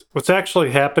What's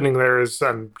actually happening there is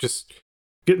I'm just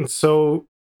getting so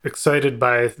excited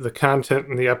by the content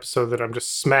in the episode that I'm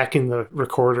just smacking the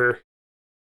recorder.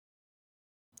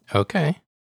 Okay,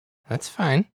 that's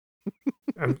fine.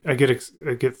 I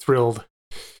get thrilled.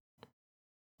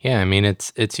 Yeah, I mean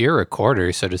it's your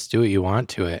recorder, so just do what you want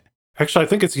to it. Actually, I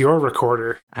think it's your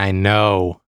recorder. I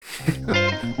know.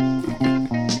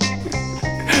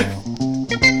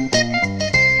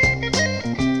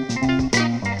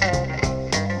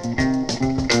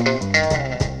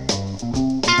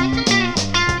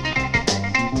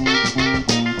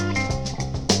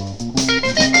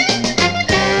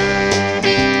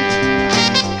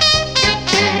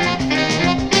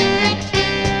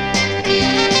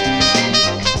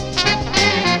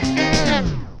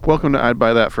 Welcome to I'd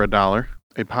Buy That for $1,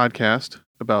 a podcast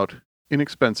about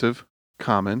inexpensive,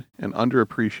 common, and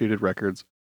underappreciated records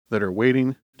that are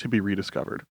waiting to be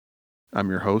rediscovered. I'm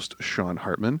your host, Sean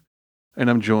Hartman, and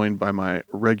I'm joined by my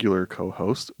regular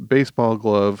co-host, baseball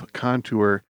glove,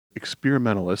 contour,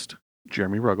 experimentalist,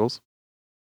 Jeremy Ruggles.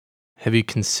 Have you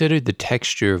considered the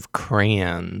texture of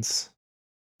crayons?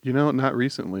 You know, not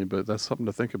recently, but that's something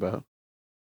to think about.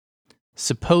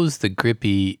 Suppose the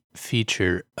grippy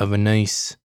feature of a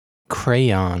nice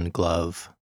crayon glove.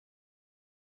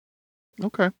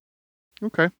 Okay.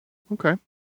 I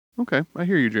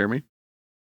hear you, Jeremy.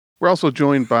 We're also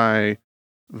joined by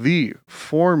the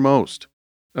foremost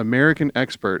American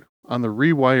expert on the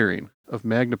rewiring of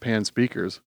Magnepan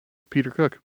speakers, Peter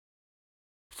Cook.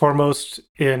 Foremost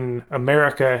in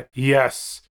America,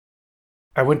 yes.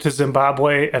 I went to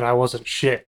Zimbabwe and I wasn't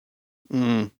shit.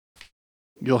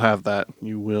 You'll have that.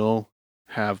 You will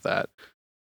have that.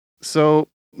 So,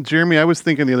 Jeremy, I was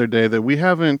thinking the other day that we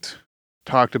haven't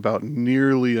talked about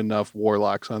nearly enough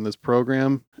warlocks on this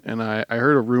program, and I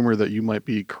heard a rumor that you might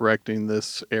be correcting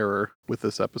this error with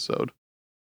this episode.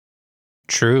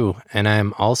 True, and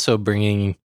I'm also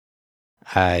bringing,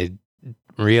 I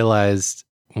realized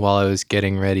while I was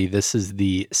getting ready, this is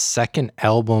the second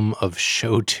album of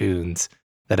show tunes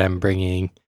that I'm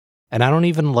bringing, and I don't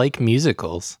even like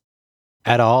musicals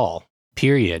at all,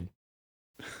 period.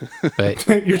 But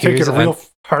You're taking a real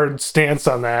hard stance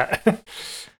on that.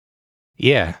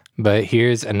 Yeah, but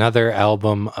here's another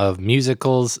album of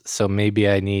musicals, so maybe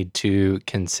I need to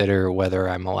consider whether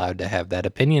I'm allowed to have that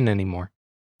opinion anymore.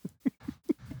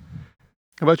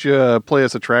 How about you play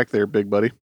us a track there, big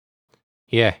buddy?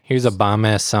 Yeah, here's a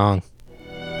bomb-ass song.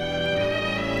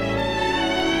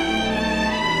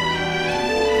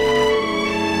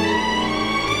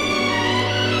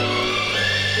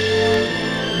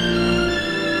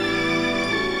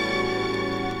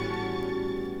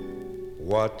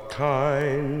 What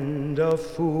kind of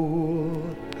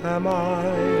fool am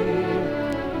I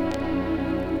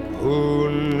who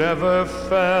never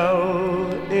fell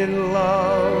in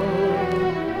love?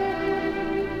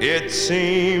 It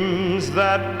seems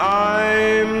that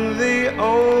I'm the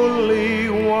only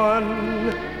one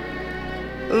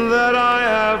that I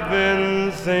have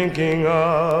been thinking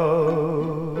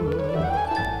of.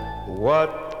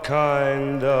 What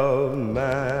kind of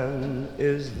man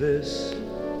is this?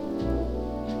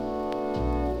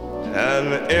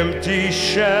 An empty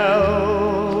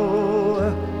shell,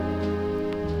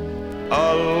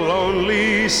 a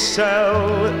lonely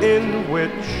cell in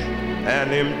which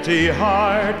an empty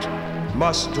heart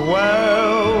must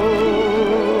dwell.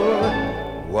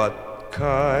 What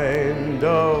kind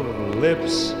of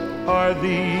lips are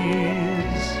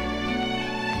these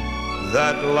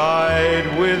that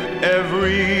lied with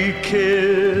every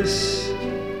kiss,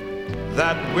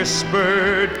 that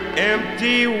whispered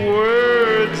empty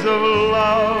words of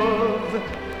love,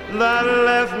 that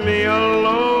left me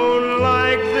alone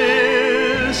like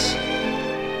this?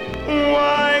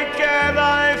 Why can't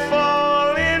I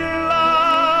fall in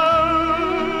love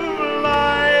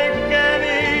like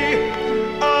any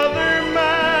other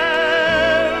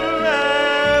man?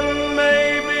 And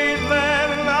maybe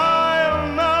then I'll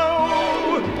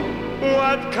know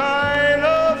what kind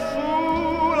of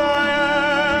fool I am.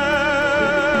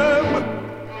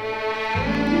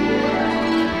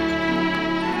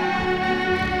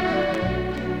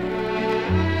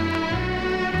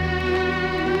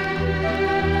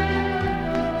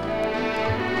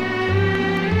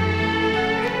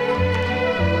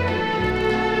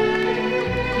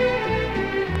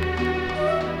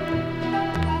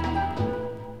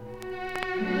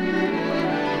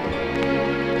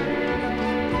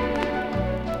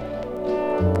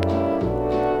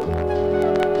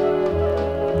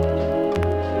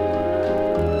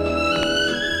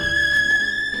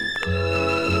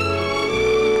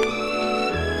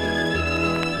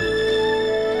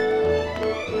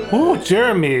 Ooh,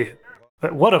 Jeremy,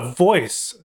 What a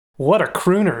voice. What a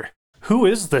crooner. Who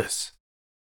is this?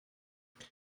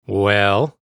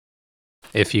 Well,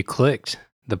 if you clicked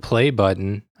the play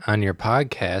button on your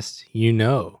podcast, you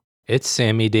know it's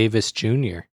Sammy Davis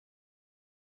Jr.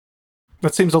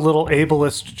 That seems a little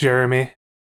ableist, Jeremy.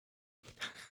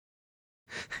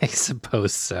 I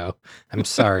suppose so. I'm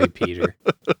sorry, Peter.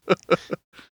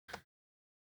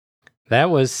 That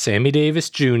was Sammy Davis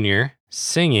Jr.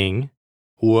 singing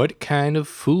What Kind of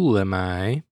Fool Am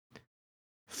I?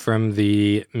 From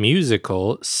the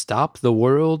musical Stop the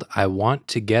World, I Want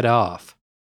to Get Off.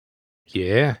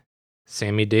 Yeah,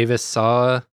 Sammy Davis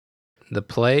saw the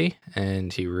play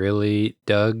and he really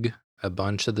dug a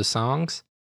bunch of the songs.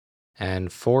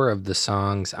 And 4 of the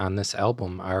songs on this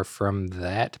album are from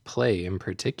that play in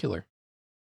particular.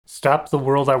 Stop the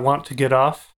World, I Want to Get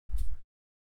Off.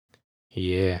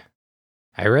 Yeah.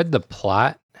 I read the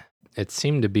plot. It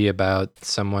seemed to be about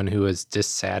someone who is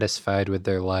dissatisfied with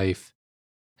their life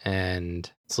and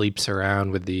sleeps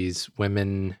around with these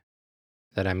women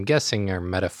that I'm guessing are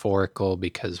metaphorical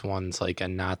because one's like a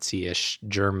Nazi-ish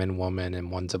German woman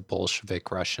and one's a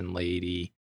Bolshevik Russian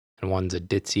lady and one's a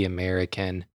ditzy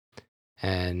American.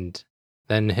 And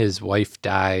then his wife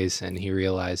dies and he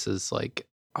realizes like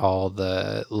all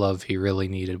the love he really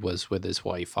needed was with his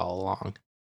wife all along.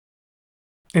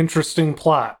 Interesting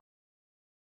plot.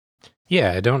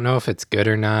 Yeah, I don't know if it's good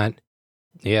or not.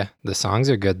 Yeah, the songs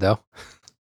are good though.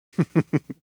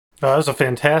 That was a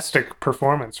fantastic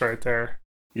performance right there.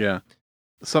 Yeah.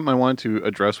 Something I wanted to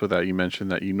address with that, you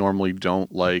mentioned that you normally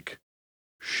don't like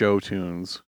show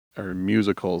tunes or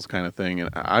musicals kind of thing. And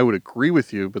I would agree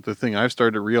with you, but the thing I've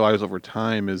started to realize over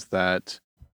time is that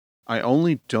I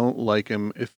only don't like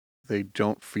them if they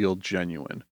don't feel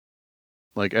genuine.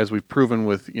 Like as we've proven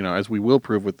with, as we will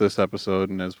prove with this episode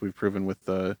and as we've proven with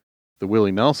the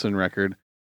Willie Nelson record,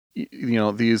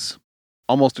 these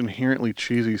almost inherently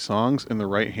cheesy songs in the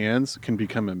right hands can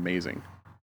become amazing.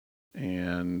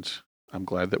 And I'm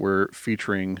glad that we're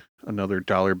featuring another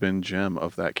dollar bin gem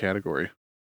of that category.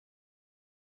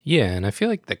 Yeah, and I feel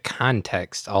like the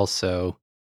context also,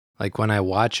 like when I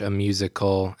watch a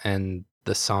musical and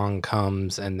the song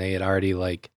comes and they had already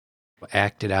like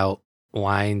acted out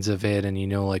lines of it and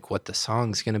like what the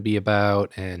song's going to be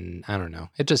about, and I don't know,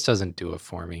 it just doesn't do it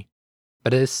for me.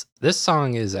 But this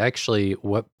song is actually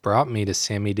what brought me to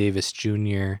Sammy Davis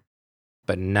Jr.,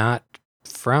 but not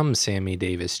from Sammy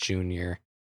Davis Jr.,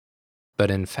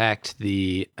 but in fact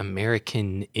the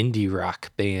American indie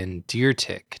rock band Deer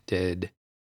Tick did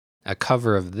a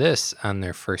cover of this on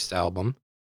their first album.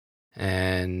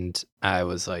 And I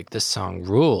was like, this song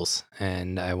rules.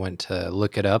 And I went to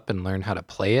look it up and learn how to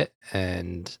play it.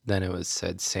 And then it was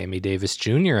said Sammy Davis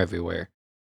Jr. everywhere.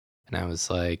 And I was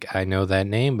like, I know that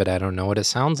name, but I don't know what it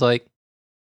sounds like.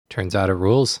 Turns out it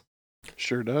rules.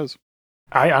 Sure does.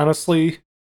 I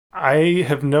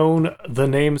have known the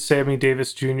name Sammy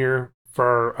Davis Jr.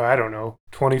 for,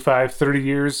 25, 30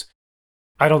 years.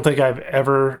 I don't think I've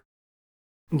ever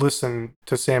listened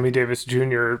to Sammy Davis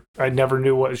Jr. I never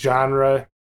knew what genre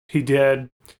he did.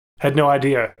 Had no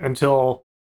idea until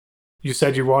you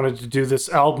said you wanted to do this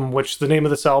album, which the name of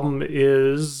this album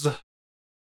is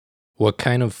What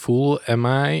Kind of Fool Am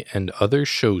I and Other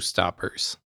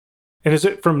Showstoppers. And is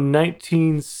it from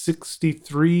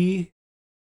 1963?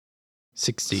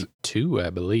 62, I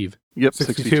believe. Yep,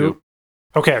 62.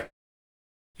 Okay.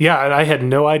 Yeah, and I had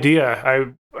no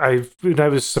idea. I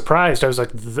was surprised. I was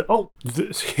like,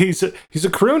 he's a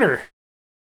crooner.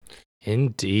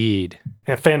 Indeed.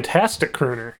 A fantastic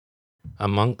crooner.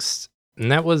 And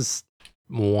that was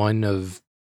one of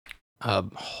a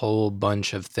whole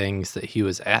bunch of things that he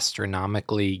was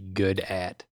astronomically good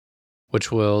at,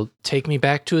 which will take me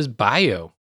back to his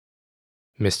bio.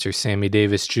 Mr. Sammy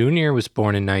Davis Jr. was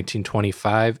born in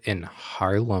 1925 in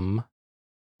Harlem,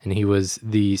 and he was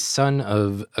the son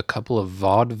of a couple of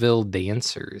vaudeville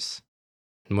dancers.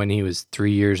 And when he was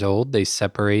 3 years old, they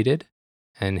separated,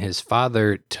 and his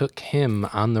father took him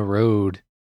on the road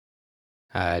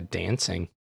dancing.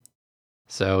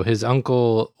 So his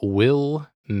uncle Will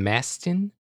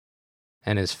Mastin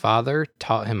and his father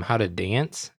taught him how to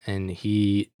dance, and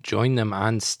he joined them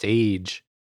on stage.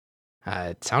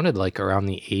 It sounded like around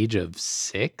the age of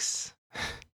 6,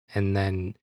 and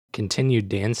then continued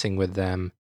dancing with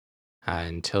them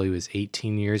until he was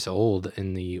 18 years old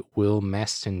in the Will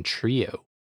Mastin Trio.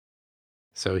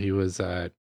 So he was a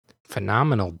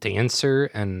phenomenal dancer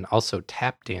and also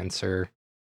tap dancer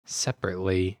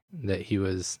separately that he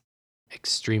was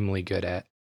extremely good at.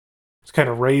 It's kind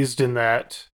of raised in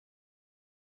that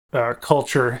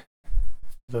culture,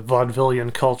 the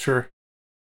vaudevillian culture.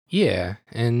 Yeah,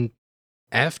 and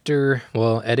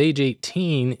at age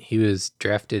 18, he was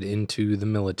drafted into the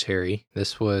military.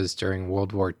 This was during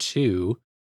World War II.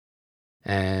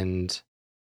 And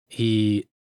he,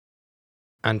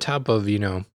 on top of,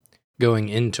 going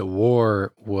into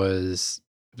war, was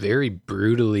very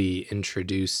brutally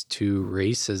introduced to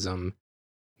racism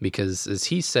because, as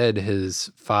he said,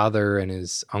 his father and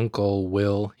his uncle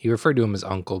Will, he referred to him as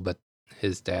uncle, but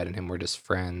his dad and him were just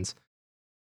friends,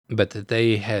 but that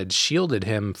they had shielded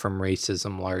him from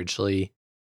racism largely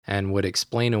and would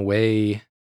explain away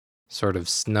sort of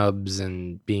snubs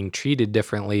and being treated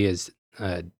differently as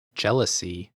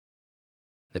jealousy,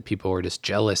 that people were just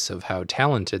jealous of how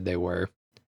talented they were.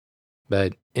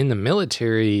 But in the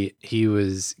military, he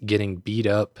was getting beat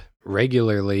up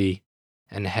regularly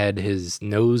and had his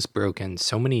nose broken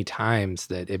so many times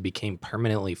that it became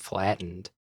permanently flattened.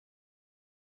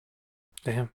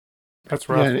 Damn. That's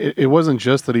rough. Yeah, it wasn't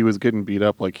just that he was getting beat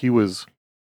up. Like, he was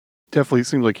definitely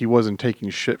seemed like he wasn't taking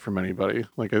shit from anybody.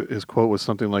 Like, his quote was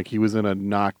something like he was in a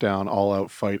knockdown, all-out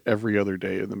fight every other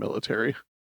day in the military.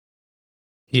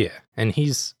 Yeah, and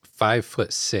he's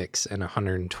 5'6" and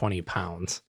 120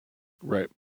 pounds. Right.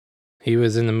 He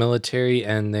was in the military,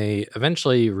 and they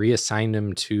eventually reassigned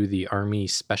him to the Army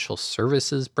Special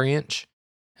Services branch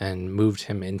and moved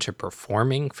him into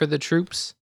performing for the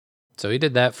troops. So he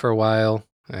did that for a while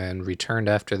and returned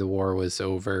after the war was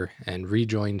over and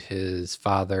rejoined his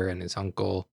father and his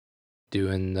uncle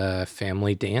doing the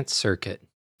family dance circuit.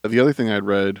 The other thing I'd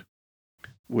read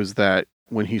was that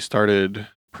when he started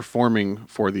performing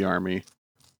for the Army,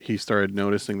 he started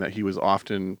noticing that he was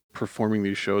often performing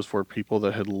these shows for people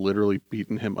that had literally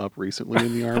beaten him up recently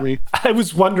in the Army. I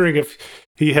was wondering if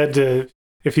he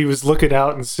was looking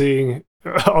out and seeing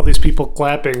all these people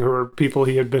clapping who were people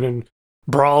he had been in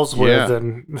brawls with,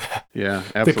 and yeah,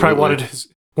 absolutely. They probably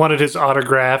wanted his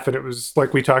autograph, and it was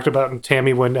like we talked about in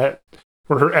Tammy Wynette,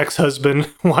 where her ex-husband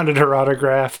wanted her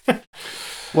autograph.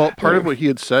 Well, part of what he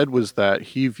had said was that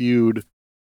he viewed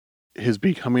his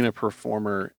becoming a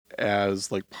performer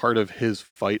as like part of his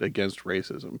fight against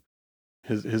racism.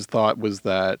 His thought was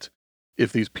that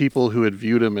if these people who had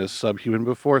viewed him as subhuman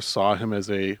before saw him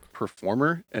as a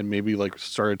performer and maybe like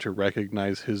started to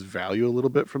recognize his value a little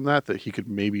bit from that he could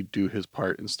maybe do his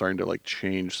part in starting to like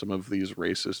change some of these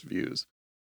racist views,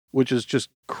 which is just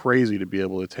crazy to be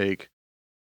able to take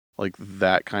like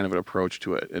that kind of an approach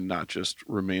to it and not just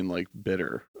remain like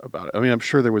bitter about it. I mean, I'm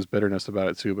sure there was bitterness about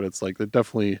it too, but it's like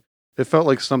it felt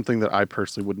like something that I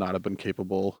personally would not have been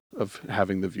capable of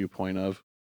having the viewpoint of.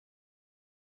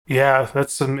 Yeah,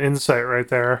 that's some insight right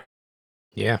there.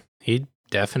 Yeah, he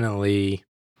definitely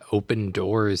opened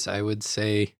doors, I would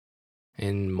say,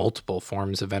 in multiple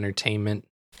forms of entertainment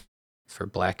for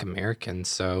Black Americans.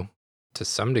 So to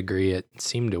some degree, it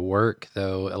seemed to work,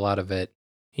 though a lot of it,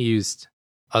 he used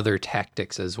other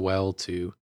tactics as well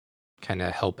to kind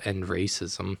of help end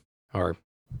racism, or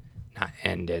not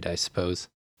end it, I suppose.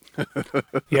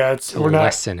 Yeah, we're not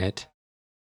lessen it.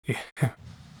 Yeah,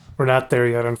 we're not there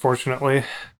yet, unfortunately.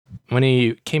 When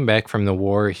he came back from the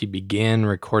war, he began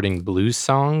recording blues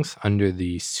songs under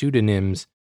the pseudonyms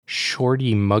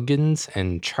Shorty Muggins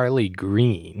and Charlie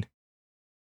Green.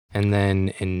 And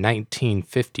then in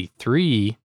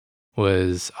 1953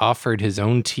 was offered his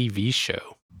own TV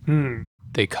show.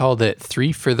 They called it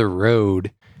 3 for the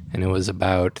Road, and it was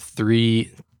about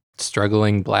 3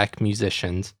 struggling Black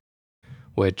musicians,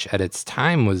 which at its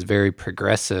time was very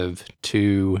progressive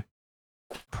to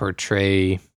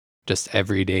portray just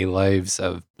everyday lives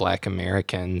of Black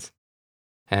Americans.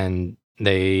 And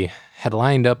they had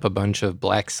lined up a bunch of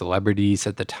Black celebrities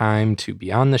at the time to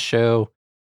be on the show,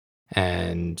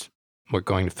 and were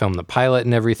going to film the pilot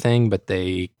and everything, but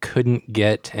they couldn't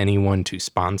get anyone to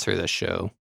sponsor the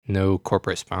show. No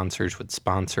corporate sponsors would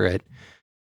sponsor it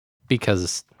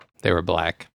because they were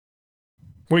Black.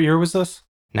 What year was this?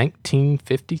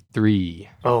 1953.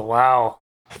 Oh, wow.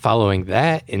 Following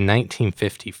that, in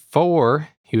 1954,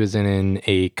 he was in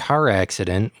a car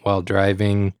accident while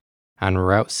driving on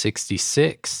Route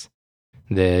 66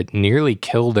 that nearly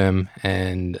killed him,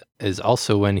 and is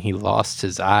also when he lost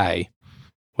his eye,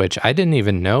 which I didn't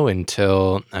even know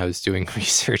until I was doing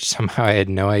research. Somehow I had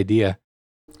no idea.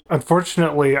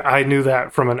 Unfortunately, I knew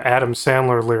that from an Adam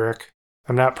Sandler lyric.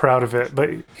 I'm not proud of it,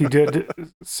 but he did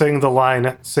sing the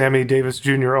line, Sammy Davis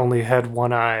Jr. only had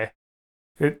one eye.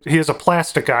 He has a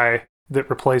plastic eye that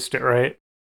replaced it, right?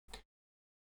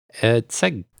 It's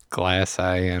a glass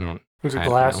eye. It was a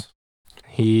glass?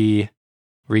 He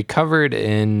recovered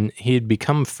he had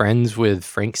become friends with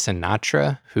Frank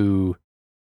Sinatra, who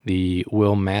the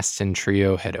Will Maston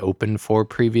Trio had opened for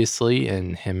previously,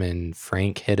 and him and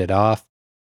Frank hit it off.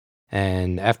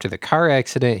 And after the car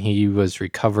accident, he was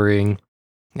recovering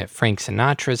at Frank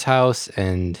Sinatra's house,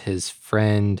 and his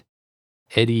friend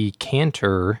Eddie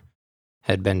Cantor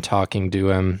had been talking to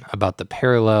him about the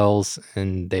parallels,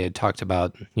 and they had talked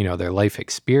about, their life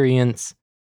experience,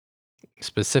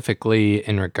 specifically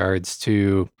in regards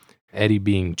to Eddie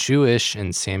being Jewish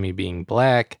and Sammy being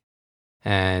black.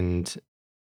 And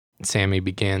Sammy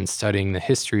began studying the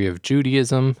history of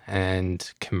Judaism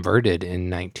and converted in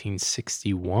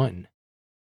 1961.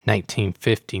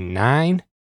 1959,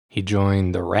 he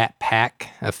joined the Rat Pack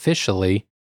officially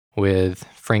with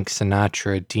Frank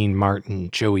Sinatra, Dean Martin,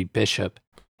 Joey Bishop,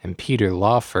 and Peter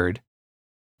Lawford,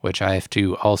 which I have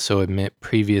to also admit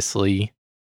previously,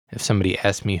 if somebody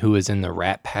asked me who was in the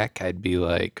Rat Pack, I'd be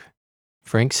like,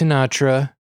 Frank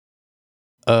Sinatra,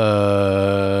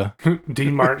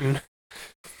 Dean Martin.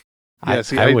 Yeah,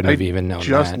 see, I wouldn't have even known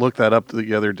just that. looked that up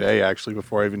the other day, actually,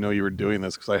 before I even know you were doing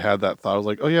this, because I had that thought. I was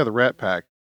like, oh, yeah, the Rat Pack.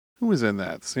 Who was in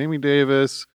that? Sammy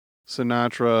Davis,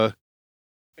 Sinatra,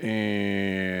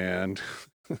 and...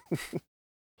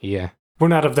 Yeah. We're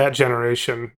not of that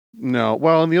generation. No.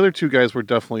 Well, and the other two guys were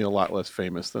definitely a lot less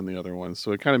famous than the other ones,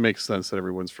 so it kind of makes sense that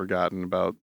everyone's forgotten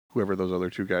about whoever those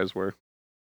other two guys were.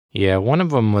 Yeah, one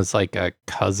of them was like a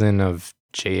cousin of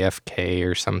JFK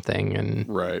or something, and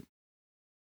Right.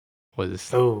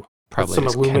 was Oh, probably some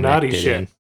just Illuminati connected shit.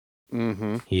 in.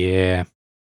 Mm-hmm. Yeah.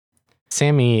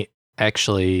 Sammy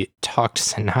actually talked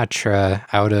Sinatra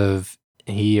out of,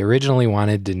 he originally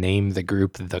wanted to name the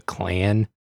group the Klan,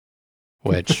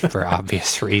 which for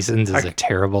obvious reasons is a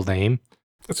terrible name.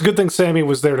 It's a good thing Sammy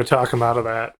was there to talk him out of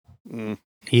that. Mm.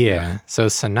 Yeah. So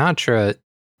Sinatra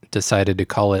decided to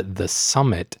call it the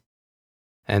Summit,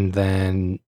 and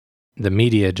then the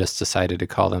media just decided to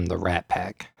call them the Rat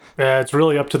Pack. Yeah, it's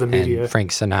really up to the media. And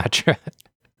Frank Sinatra.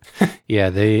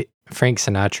 Frank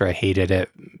Sinatra hated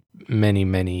it many,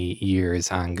 many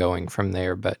years ongoing from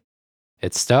there, but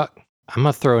it stuck. I'm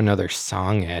going to throw another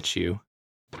song at you.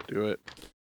 Do it.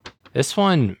 This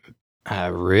one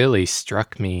really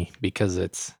struck me because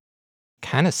it's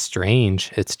kind of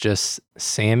strange. It's just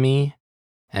Sammy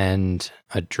and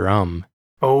a drum.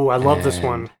 Oh, I love this And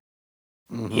one.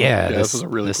 Mhm. Yeah, this is a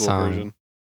really this cool song version.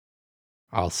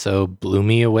 also blew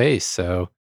me away. So,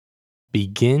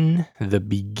 Begin the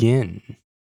Begin.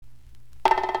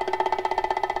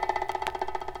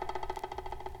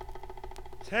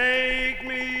 Take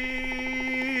me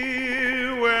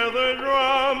where the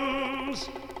drums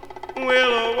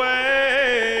will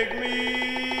awake me.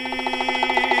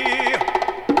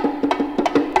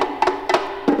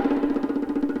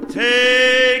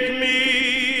 Take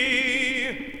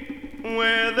me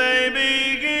where they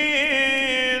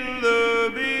begin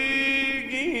the begin.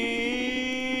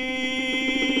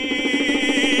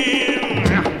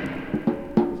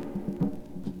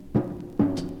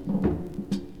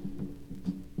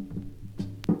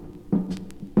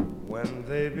 When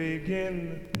they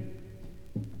begin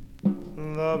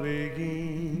the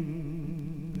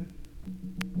begin,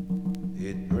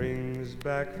 it brings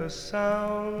back the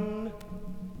sound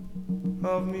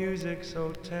of music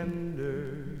so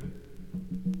tender.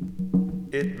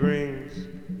 It brings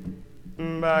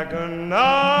back a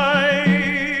night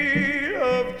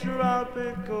of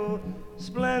tropical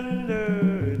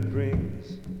splendor. It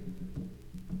brings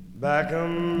back a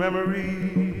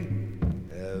memory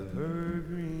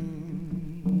evergreen.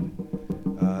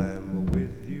 I'm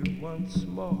with you once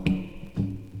more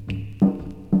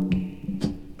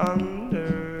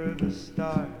under the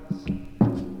stars,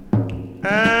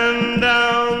 and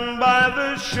down by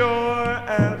the shore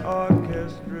an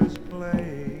orchestra's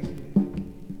playing,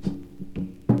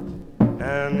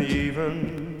 and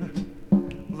even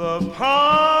the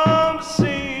palms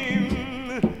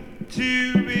seem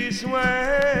to be swaying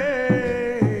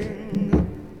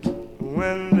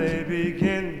when they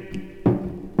begin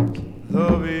the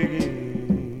begin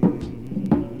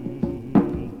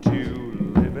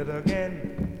to live it again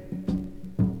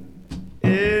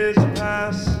is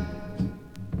past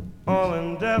all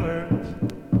endeavor,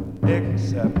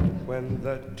 except when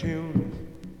the tune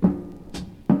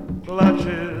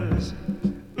clutches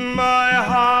my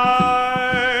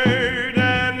heart,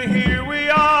 and here we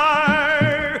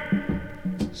are,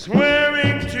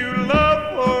 swearing to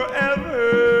love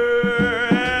forever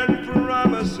and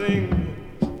promising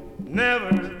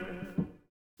never.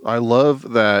 I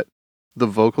love that the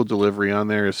vocal delivery on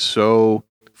there is so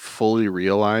fully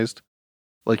realized.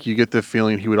 Like, you get the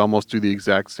feeling he would almost do the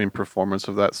exact same performance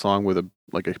of that song with a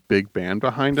big band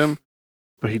behind him,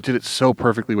 but he did it so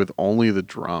perfectly with only the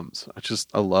drums.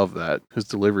 I love that. His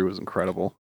delivery was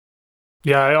incredible.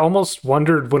 Yeah, I almost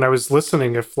wondered when I was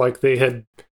listening if they had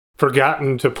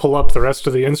forgotten to pull up the rest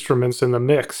of the instruments in the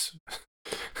mix.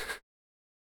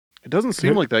 It doesn't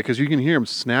seem like that because you can hear him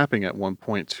snapping at one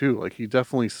point too. Like he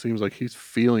definitely seems like he's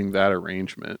feeling that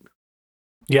arrangement.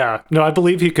 Yeah, no, I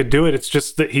believe he could do it. It's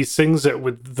just that he sings it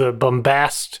with the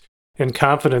bombast and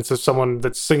confidence of someone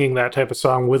that's singing that type of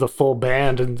song with a full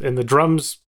band, and the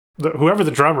drums, whoever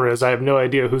the drummer is, I have no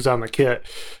idea who's on the kit.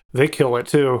 They kill it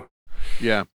too.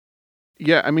 Yeah.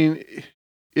 I mean,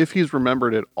 if he's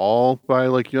remembered at all by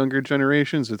like younger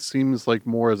generations, it seems like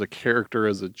more as a character,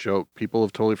 as a joke. People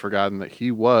have totally forgotten that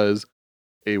he was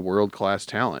a world-class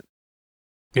talent.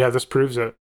 Yeah, this proves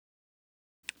it.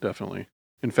 Definitely.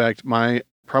 In fact,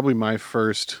 probably my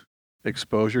first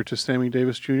exposure to Sammy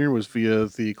Davis Jr. was via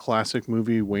the classic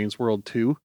movie Wayne's World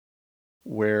 2,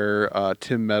 where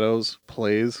Tim Meadows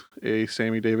plays a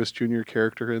Sammy Davis Jr.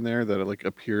 character in there that like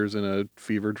appears in a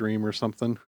fever dream or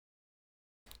something.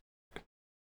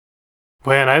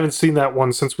 Man, I haven't seen that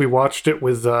one since we watched it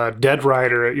with Dead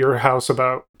Rider at your house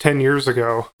about 10 years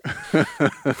ago.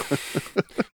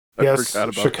 Yes,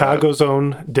 Chicago's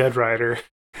own Dead Rider.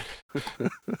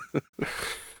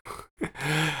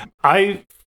 I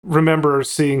remember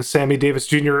seeing Sammy Davis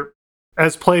Jr.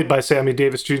 as played by Sammy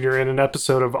Davis Jr. in an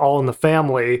episode of All in the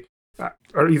Family.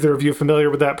 Are either of you familiar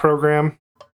with that program?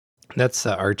 That's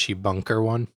the Archie Bunker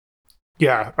one.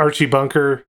 Yeah, Archie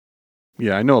Bunker.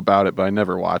 Yeah, I know about it, but I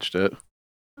never watched it.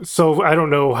 So I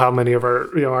don't know how many of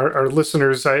our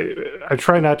listeners. I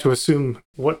try not to assume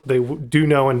what they do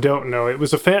know and don't know. It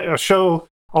was a show.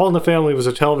 All in the Family was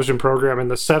a television program in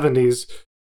the 70s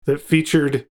that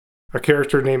featured a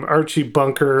character named Archie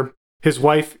Bunker, his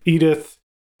wife Edith,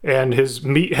 and his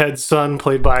meathead son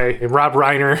played by Rob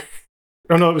Reiner.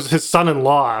 Oh no, it was his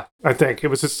son-in-law. I think it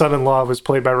was his son-in-law was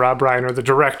played by Rob Reiner, the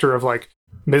director of like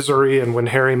Misery and When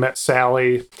Harry Met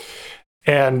Sally.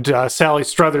 And Sally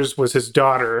Struthers was his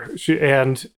daughter.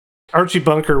 And Archie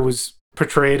Bunker was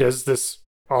portrayed as this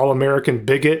all-American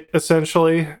bigot,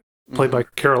 essentially, played by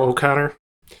Carol O'Connor.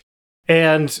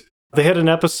 And they had an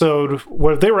episode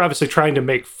where they were obviously trying to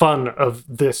make fun of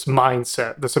this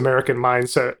mindset, this American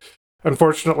mindset.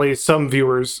 Unfortunately, some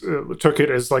viewers took it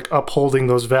as like upholding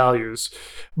those values.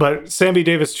 But Sammy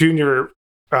Davis Jr.,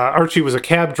 Archie was a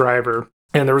cab driver.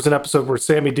 And there was an episode where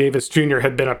Sammy Davis Jr.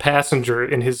 had been a passenger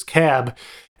in his cab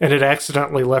and had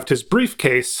accidentally left his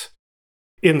briefcase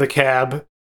in the cab.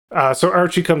 So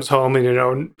Archie comes home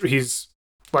and, he's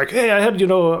like, hey, I had,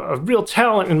 a real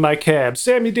talent in my cab,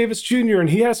 Sammy Davis Jr., and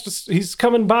he's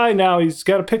coming by now. He's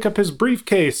got to pick up his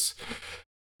briefcase.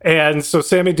 And so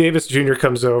Sammy Davis Jr.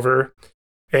 comes over,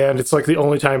 and it's like the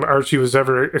only time Archie was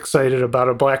ever excited about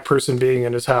a black person being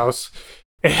in his house.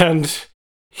 And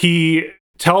he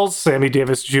tells Sammy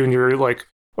Davis Jr., like,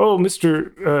 oh,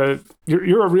 mister,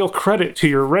 you're a real credit to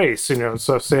your race,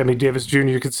 So Sammy Davis Jr.,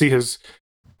 you can see his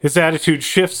attitude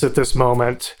shifts at this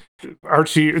moment.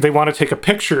 Archie, they want to take a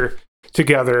picture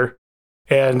together,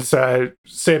 and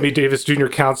Sammy Davis Jr.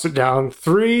 counts it down,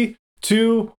 3,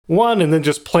 2, 1, and then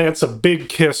just plants a big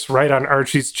kiss right on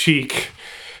Archie's cheek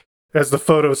as the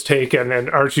photo's taken, and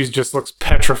Archie just looks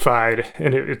petrified,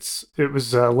 and it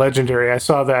was legendary. I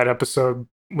saw that episode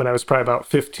when I was probably about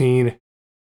 15.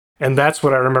 And that's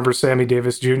what I remember Sammy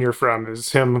Davis Jr. from,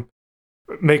 is him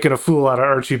making a fool out of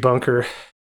Archie Bunker.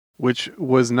 Which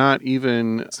was not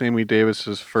even Sammy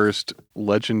Davis's first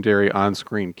legendary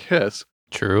on-screen kiss.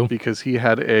 True. Because he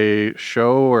had a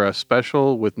show or a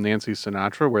special with Nancy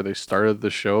Sinatra where they started the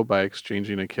show by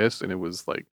exchanging a kiss, and it was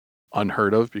like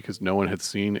unheard of because no one had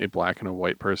seen a black and a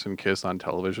white person kiss on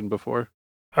television before.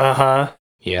 Uh-huh.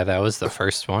 Yeah, that was the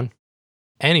first one.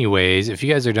 Anyways, if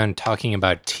you guys are done talking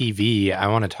about TV, I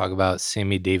want to talk about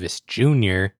Sammy Davis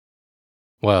Jr.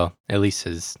 Well, at least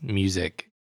his music.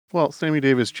 Well, Sammy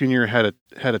Davis Jr. had a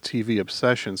TV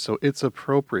obsession, so it's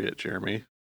appropriate, Jeremy.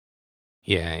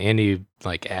 Yeah, and he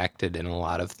acted in a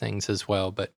lot of things as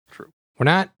well, but true. We're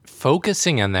not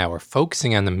focusing on that. We're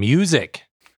focusing on the music.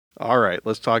 All right,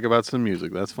 let's talk about some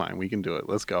music. That's fine. We can do it.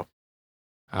 Let's go.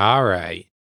 All right.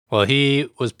 Well, he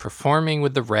was performing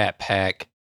with the Rat Pack.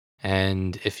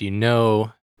 And if you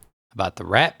know about the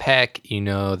Rat Pack,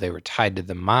 they were tied to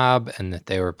the mob and that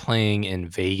they were playing in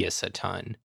Vegas a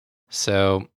ton.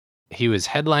 So he was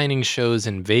headlining shows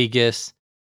in Vegas,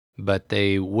 but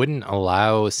they wouldn't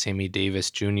allow Sammy Davis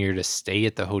Jr. to stay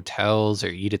at the hotels or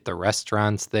eat at the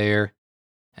restaurants there.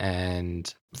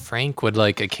 And Frank would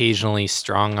occasionally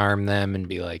strong arm them and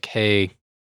be like, hey,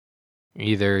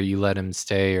 either you let him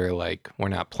stay or we're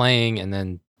not playing. And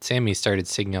then Sammy started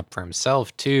singing up for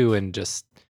himself too, and just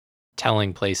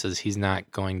telling places he's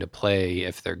not going to play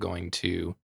if they're going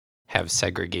to have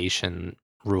segregation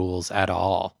rules at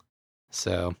all.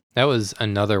 So that was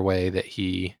another way that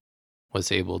he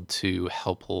was able to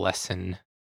help lessen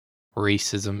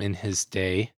racism in his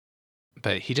day.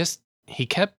 But he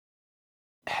kept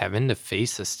having to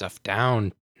face this stuff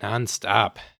down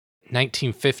nonstop.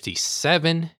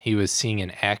 1957, he was seeing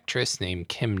an actress named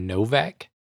Kim Novak,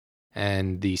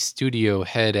 and the studio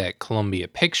head at Columbia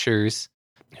Pictures,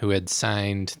 who had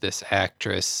signed this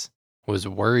actress, was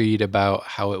worried about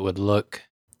how it would look,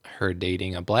 her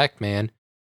dating a black man.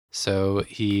 So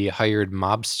he hired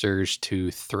mobsters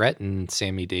to threaten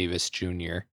Sammy Davis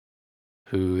Jr.,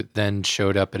 who then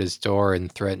showed up at his door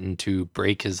and threatened to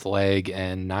break his leg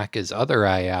and knock his other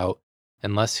eye out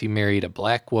unless he married a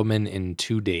black woman in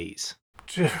 2 days.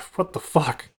 What the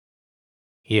fuck?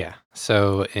 Yeah.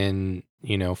 So in,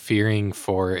 fearing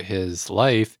for his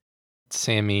life,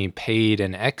 Sammy paid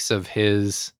an ex of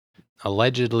his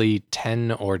allegedly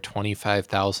 $10,000 or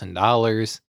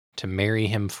 $25,000 to marry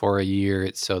him for a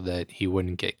year so that he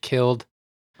wouldn't get killed.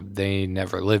 They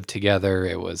never lived together.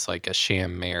 It was like a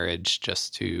sham marriage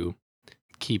just to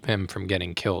keep him from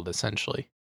getting killed,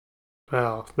 essentially.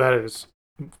 Wow, that is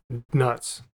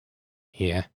nuts.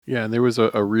 Yeah. Yeah, and there was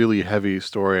a really heavy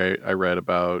story I read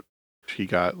about. He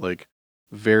got like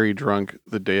very drunk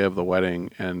the day of the wedding,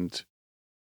 and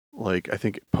like I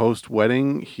think post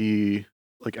wedding he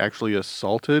like actually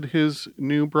assaulted his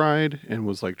new bride and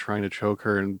was like trying to choke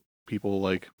her, and people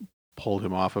like pulled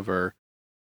him off of her,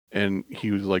 and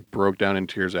he was like broke down in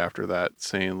tears after that,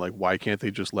 saying like, why can't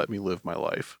they just let me live my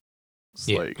life? It's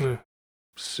like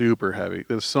super heavy.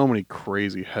 There's so many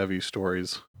crazy heavy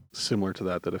stories similar to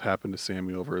that have happened to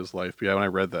Sammy over his life. But yeah, when I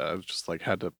read that, I was just like,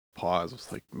 had to pause. I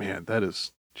was like, man, that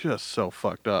is just so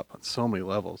fucked up on so many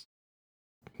levels.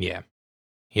 Yeah.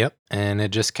 Yep. And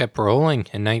it just kept rolling.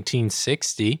 In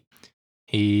 1960,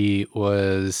 he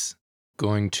was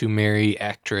going to marry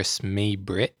actress Mae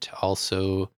Britt,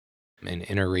 also an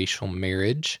interracial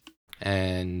marriage.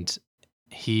 And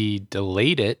he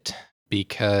delayed it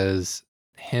because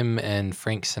him and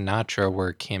Frank Sinatra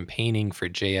were campaigning for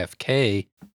JFK,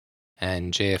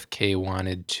 and JFK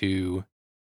wanted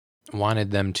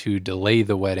them to delay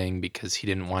the wedding because he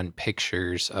didn't want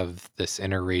pictures of this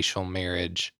interracial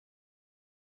marriage,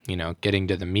 getting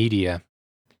to the media,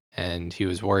 and he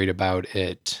was worried about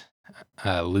it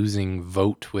losing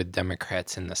vote with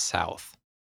Democrats in the South.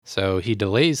 So he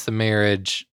delays the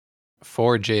marriage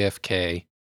for JFK.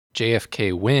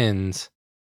 JFK wins,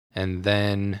 and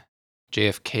then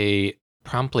JFK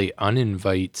promptly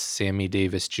uninvites Sammy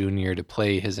Davis Jr. to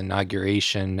play his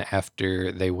inauguration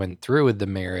after they went through with the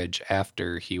marriage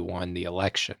after he won the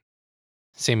election.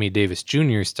 Sammy Davis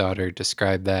Jr.'s daughter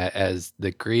described that as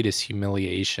the greatest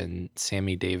humiliation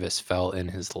Sammy Davis felt in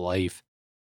his life,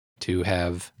 to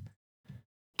have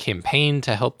campaigned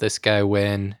to help this guy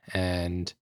win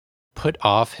and put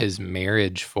off his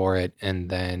marriage for it, and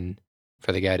then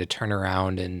for the guy to turn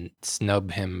around and snub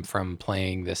him from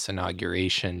playing this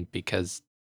inauguration because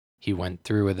he went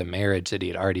through with a marriage that he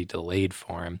had already delayed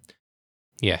for him.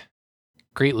 Yeah,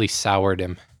 greatly soured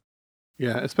him.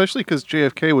 Yeah, especially because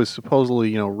JFK was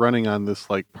supposedly, running on this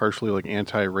like partially like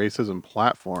anti-racism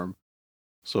platform.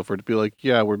 So for it to be like,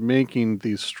 yeah, we're making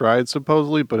these strides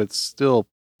supposedly, but it's still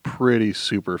pretty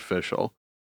superficial.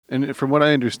 And from what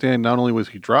I understand, not only was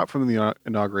he dropped from the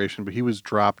inauguration, but he was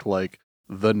dropped like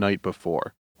the night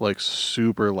before, like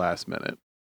super last minute.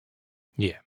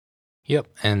 Yeah. Yep.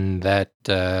 And that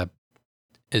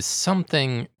is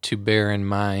something to bear in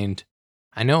mind.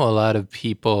 I know a lot of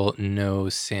people know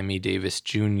Sammy Davis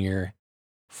Jr.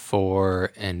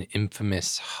 for an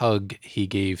infamous hug he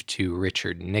gave to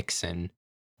Richard Nixon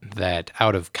that,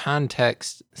 out of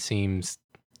context, seems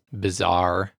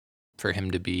bizarre for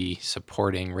him to be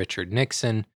supporting Richard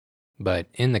Nixon, but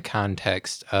in the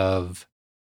context of,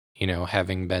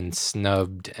 having been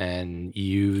snubbed and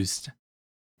used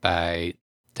by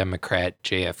Democrat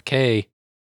JFK,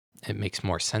 it makes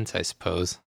more sense, I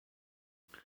suppose.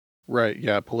 Right,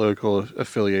 yeah, political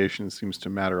affiliation seems to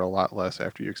matter a lot less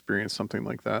after you experience something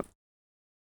like that.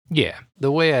 Yeah,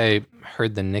 the way I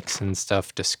heard the Nixon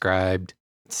stuff described,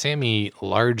 Sammy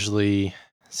largely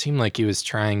seemed like he was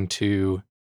trying to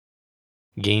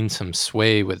gain some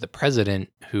sway with the president,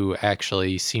 who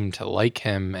actually seemed to like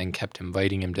him and kept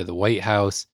inviting him to the White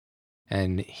House.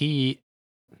 And he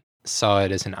saw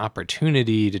it as an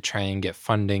opportunity to try and get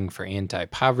funding for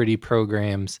anti-poverty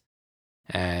programs.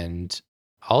 And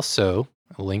also,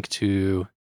 a link to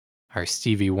our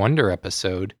Stevie Wonder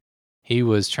episode, he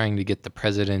was trying to get the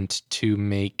president to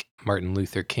make Martin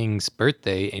Luther King's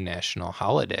birthday a national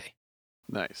holiday.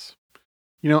 Nice.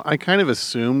 I kind of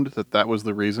assumed that was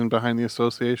the reason behind the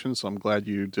association, so I'm glad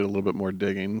you did a little bit more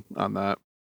digging on that.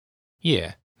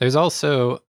 Yeah. There's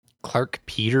also Clark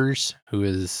Peters, who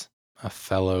is a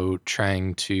fellow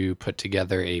trying to put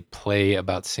together a play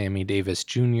about Sammy Davis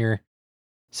Jr.,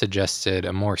 suggested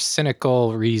a more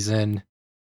cynical reason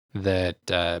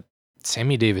that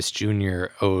Sammy Davis Jr.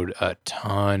 owed a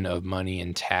ton of money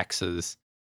in taxes.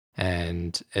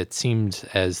 And it seemed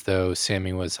as though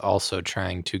Sammy was also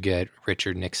trying to get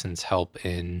Richard Nixon's help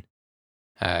in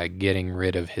getting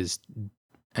rid of his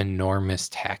enormous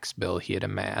tax bill he had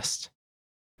amassed.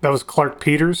 That was Clark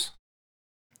Peters,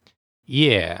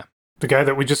 Yeah. the guy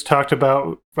that we just talked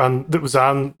about that was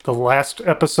on the last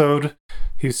episode.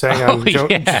 He sang on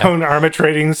Joan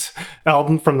Armatrading's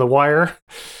album From the Wire.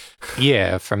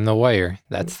 Yeah, from The Wire.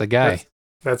 That's the guy.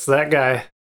 That's that guy.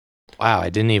 Wow, I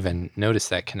didn't even notice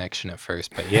that connection at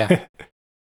first, but yeah.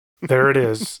 There it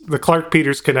is. The Clark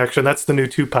Peters connection. That's the new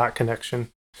Tupac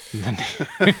connection.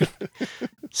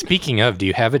 Speaking of, do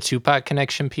you have a Tupac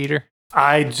connection, Peter?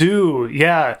 I do,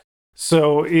 yeah.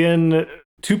 So in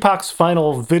Tupac's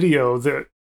final video that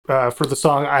for the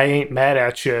song I Ain't Mad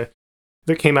at You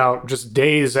that came out just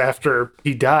days after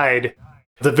he died,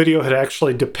 the video had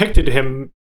actually depicted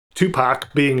him,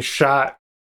 Tupac, being shot,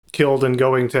 killed, and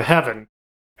going to heaven.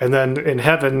 And then in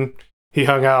heaven, he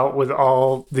hung out with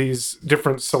all these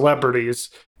different celebrities,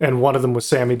 and one of them was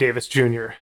Sammy Davis Jr.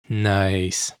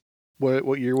 Nice.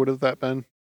 What year would have that been?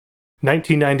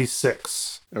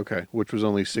 1996. Okay, which was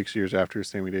only 6 years after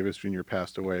Sammy Davis Jr.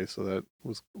 passed away, so that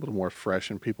was a little more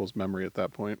fresh in people's memory at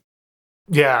that point.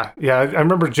 Yeah. I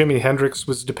remember Jimi Hendrix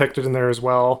was depicted in there as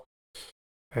well.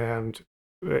 And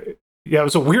yeah, it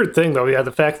was a weird thing, though. Yeah,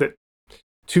 the fact that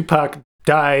Tupac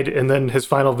died and then his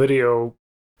final video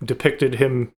depicted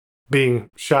him being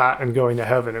shot and going to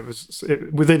heaven. It was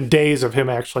within days of him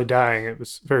actually dying. It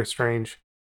was very strange.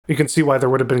 You can see why there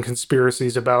would have been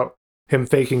conspiracies about him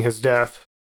faking his death.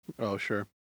 Oh, sure.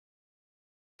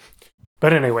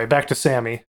 But anyway, back to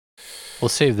Sammy. We'll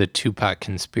save the Tupac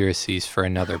conspiracies for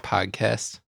another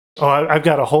podcast. Oh, I've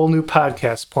got a whole new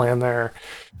podcast plan there.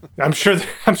 I'm sure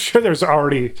there's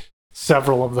already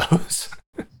several of those.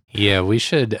 Yeah, we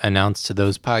should announce to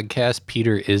those podcasts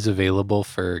Peter is available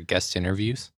for guest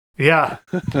interviews. Yeah.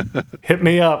 Hit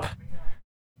me up.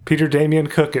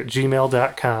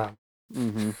 PeterDamienCook@gmail.com.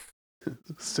 Mm-hmm.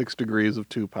 6 degrees of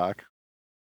Tupac.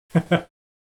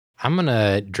 I'm going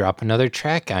to drop another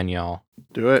track on y'all.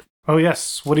 Do it. Oh,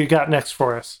 yes. What do you got next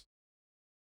for us?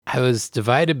 I was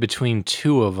divided between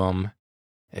two of them.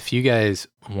 If you guys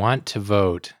want to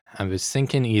vote, I was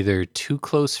thinking either Too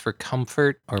Close for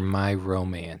Comfort or My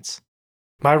Romance.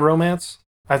 My Romance?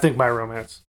 I think My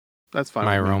Romance. That's fine.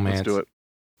 My with me. Romance. Let's do it.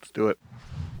 Let's do it.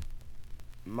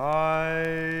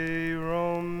 My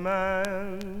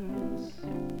romance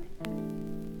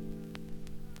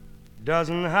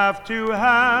doesn't have to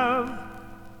have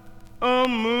a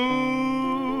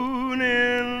moon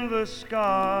in the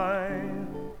sky.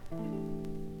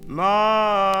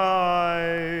 My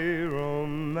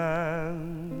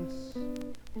romance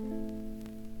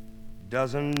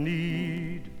doesn't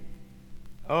need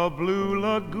a blue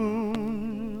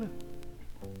lagoon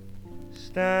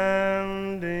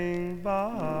standing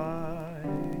by.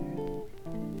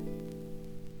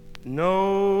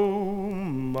 No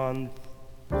month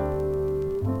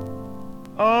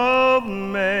of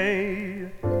May,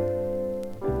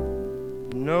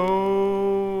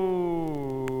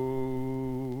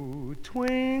 no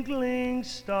twinkling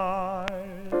star,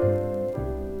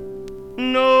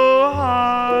 no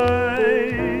hideaway,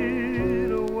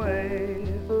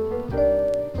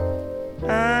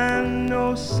 and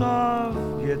no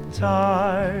soft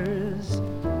guitars.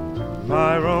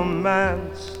 My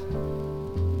romance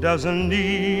doesn't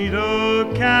need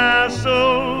a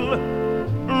castle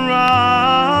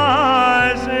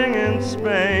rising in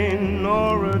Spain,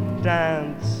 nor a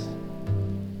dance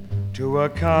to a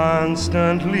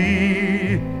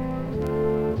constantly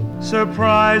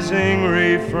surprising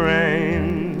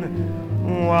refrain.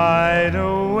 Wide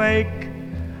awake,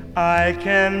 I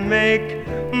can make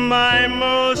my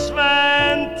most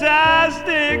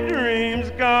fantastic dreams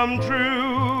come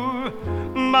true.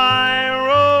 My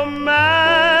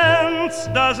romance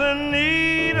doesn't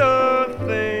need a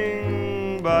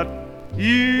thing but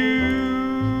you.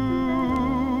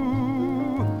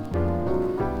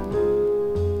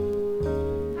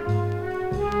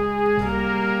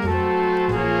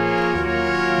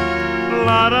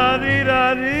 La da dee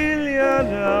da dee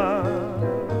da.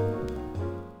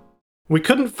 We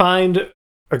couldn't find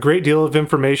a great deal of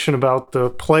information about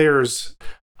the players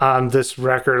on this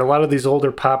record. A lot of these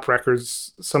older pop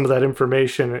records, some of that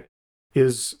information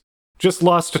is just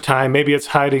lost to time. Maybe it's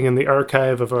hiding in the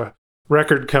archive of a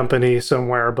record company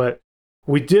somewhere, but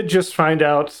we did just find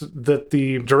out that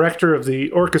the director of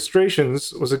the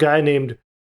orchestrations was a guy named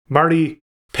Marty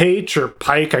Page or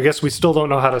Pike. I guess we still don't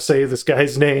know how to say this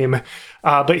guy's name.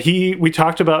 But we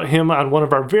talked about him on one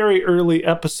of our very early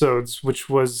episodes, which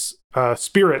was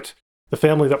Spirit, the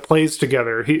family that plays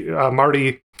together.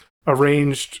 Marty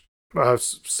arranged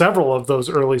several of those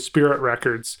early Spirit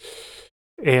records,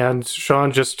 and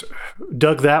Sean just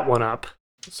dug that one up.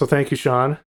 So thank you,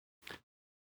 Sean.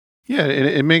 Yeah,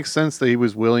 it makes sense that he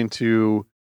was willing to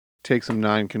take some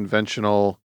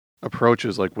non-conventional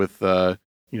approaches, like with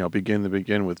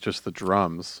begin with just the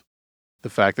drums. The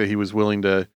fact that he was willing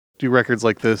to do records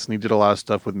like this, and he did a lot of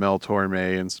stuff with Mel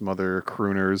Torme and some other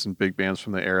crooners and big bands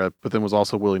from the era, but then was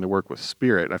also willing to work with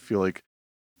Spirit. I feel like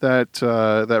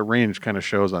that range kind of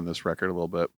shows on this record a little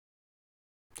bit.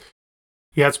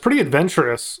 Yeah, it's pretty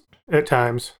adventurous at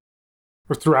times,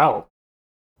 or throughout.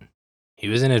 He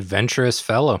was an adventurous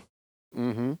fellow.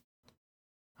 Mm-hmm.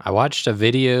 I watched a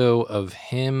video of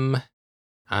him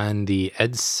on the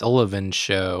Ed Sullivan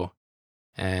Show,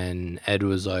 and Ed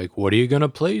was like, "What are you gonna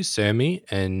play, Sammy?"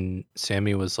 And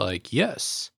Sammy was like,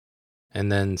 "Yes."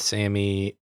 And then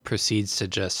Sammy proceeds to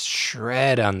just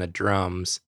shred on the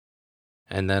drums,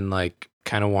 and then like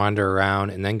kind of wander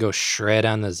around, and then go shred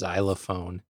on the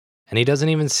xylophone, and he doesn't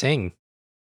even sing.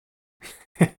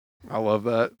 I love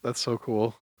that. That's so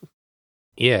cool.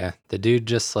 Yeah, the dude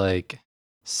just like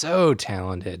so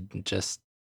talented. Just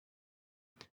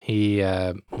he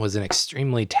was an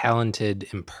extremely talented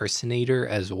impersonator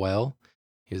as well.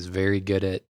 He was very good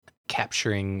at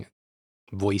capturing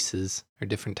voices or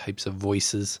different types of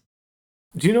voices.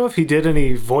 Do you know if he did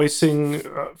any voicing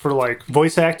for like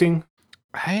voice acting?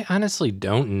 I honestly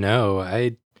don't know.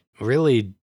 I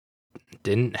really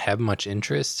didn't have much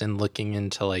interest in looking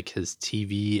into like his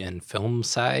TV and film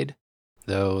side,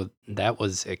 though that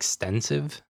was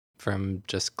extensive from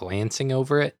just glancing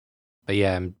over it. But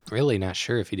yeah, I'm really not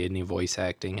sure if he did any voice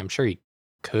acting. I'm sure he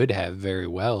could have very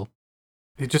well.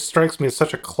 He just strikes me as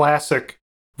such a classic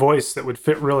voice that would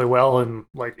fit really well in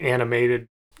like animated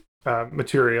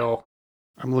material.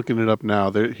 I'm looking it up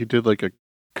now. He did like a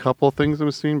couple things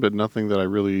I've seen, but nothing that I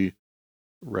really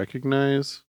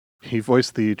recognize. He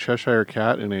voiced the Cheshire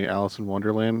Cat in a Alice in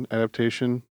Wonderland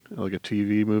adaptation, like a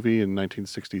TV movie in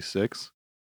 1966.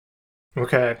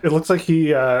 Okay, it looks like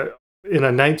he in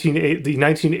the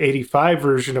 1985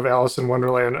 version of Alice in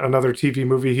Wonderland, another TV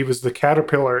movie, he was the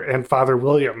Caterpillar and Father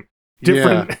William.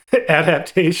 Different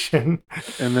adaptation.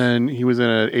 And then he was in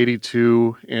an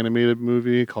 82 animated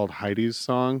movie called Heidi's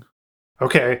Song.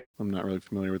 Okay. I'm not really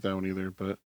familiar with that one either,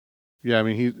 but yeah, I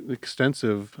mean, he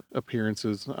extensive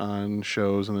appearances on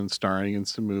shows and then starring in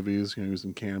some movies. He was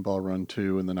in Cannonball Run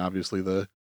 2, and then obviously the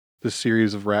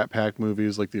series of Rat Pack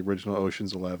movies like the original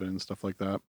Ocean's 11 and stuff like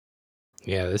that.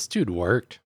 Yeah, this dude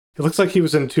worked. It looks like he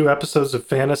was in 2 episodes of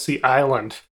Fantasy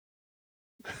Island.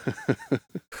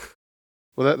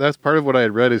 Well, that's part of what I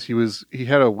had read is he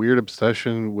had a weird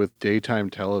obsession with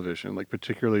daytime television, like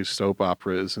particularly soap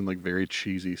operas and like very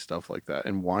cheesy stuff like that,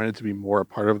 and wanted to be more a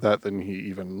part of that than he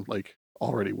even like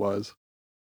already was.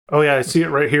 Oh yeah, I see it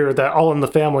right here. That All in the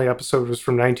Family episode was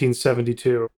from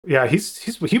 1972. Yeah,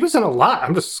 he was in a lot.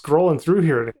 I'm just scrolling through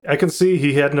here. I can see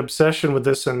he had an obsession with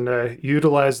this and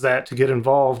utilized that to get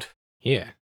involved. Yeah,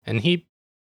 and he,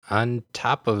 on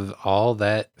top of all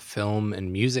that film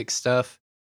and music stuff,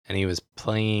 and he was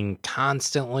playing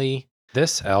constantly.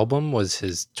 This album was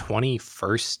his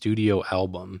 21st studio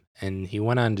album, and he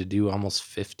went on to do almost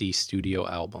 50 studio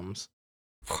albums.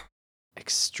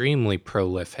 Extremely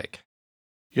prolific.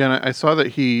 Yeah, and I saw that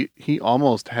he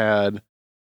almost had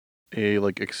a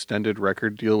like extended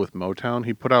record deal with Motown.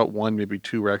 He put out 1, maybe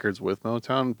 2 records with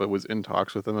Motown, but was in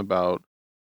talks with them about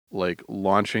like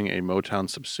launching a Motown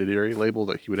subsidiary label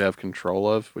that he would have control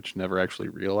of, which never actually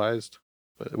realized.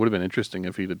 But it would have been interesting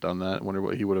if he'd have done that. I wonder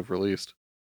what he would have released.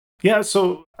 Yeah,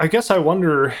 so I guess I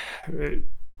wonder,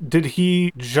 did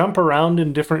he jump around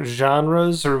in different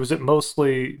genres, or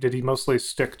did he mostly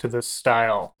stick to this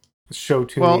style? Show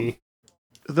to me.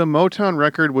 The Motown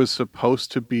record was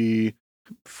supposed to be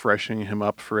freshening him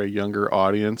up for a younger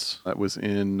audience. That was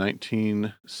in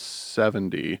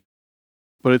 1970.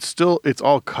 But it's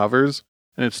all covers,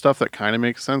 and it's stuff that kind of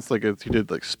makes sense. Like he did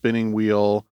like Spinning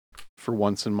Wheel for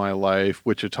Once in My Life,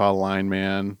 Wichita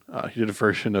Lineman. He did a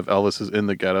version of Elvis's In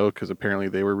the Ghetto because apparently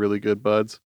they were really good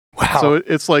buds. Wow. So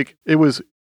it's like it was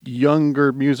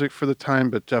younger music for the time,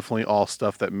 but definitely all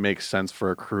stuff that makes sense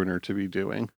for a crooner to be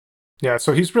doing. Yeah,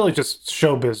 so he's really just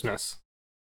show business.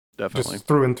 Definitely. Just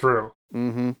through and through.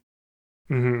 Mm-hmm.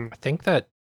 Mm-hmm. I think that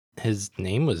his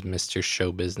name was Mr.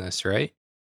 Show Business, right?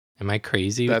 Am I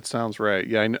crazy? That sounds right.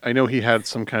 Yeah, I know he had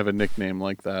some kind of a nickname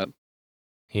like that.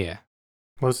 Yeah.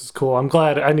 Well, this is cool. I'm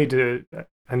glad. I need to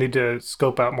I need to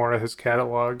scope out more of his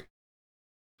catalog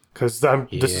because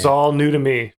this is Yeah. all new to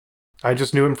me. I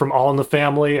just knew him from All in the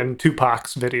Family and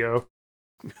Tupac's video.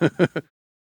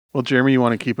 Well, Jeremy, you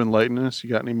want to keep enlightening us? You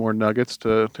got any more nuggets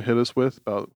to hit us with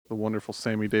about the wonderful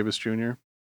Sammy Davis Jr.?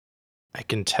 I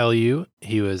can tell you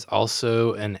he was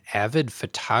also an avid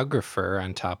photographer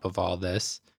on top of all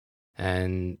this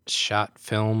and shot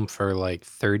film for like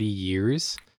 30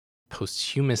 years.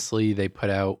 Posthumously, they put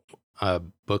out a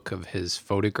book of his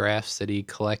photographs that he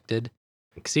collected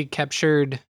because he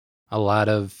captured a lot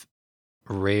of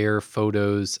rare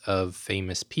photos of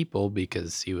famous people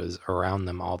because he was around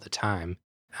them all the time.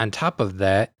 On top of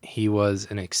that, he was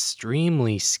an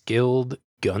extremely skilled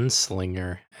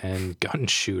gunslinger and gun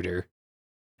shooter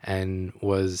and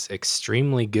was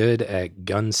extremely good at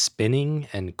gun spinning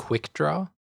and quick draw.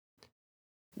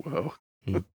 Whoa.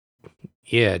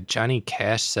 Yeah, Johnny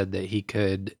Cash said that he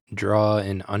could draw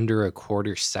in under a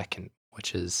quarter second,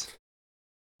 which is,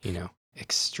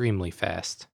 extremely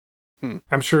fast.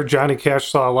 I'm sure Johnny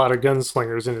Cash saw a lot of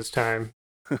gunslingers in his time,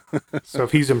 so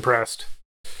if he's impressed.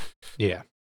 Yeah.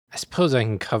 I suppose I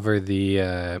can cover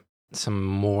the some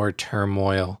more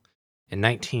turmoil. In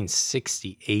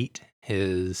 1968,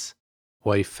 his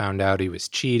wife found out he was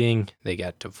cheating. They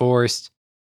got divorced.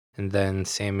 And then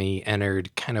Sammy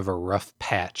entered kind of a rough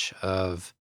patch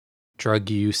of drug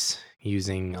use,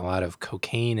 using a lot of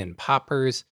cocaine and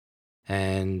poppers,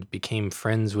 and became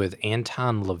friends with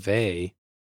Anton LaVey,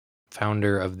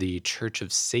 founder of the Church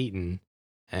of Satan,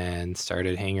 and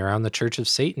started hanging around the Church of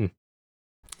Satan.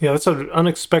 Yeah, that's an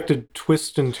unexpected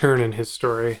twist and turn in his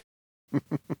story.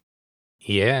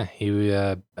 Yeah, he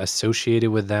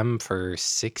associated with them for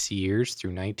 6 years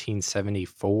through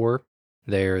 1974.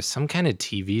 There's some kind of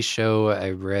TV show I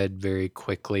read very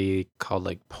quickly called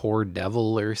like Poor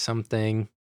Devil or something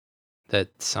that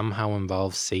somehow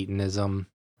involves Satanism,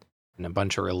 and a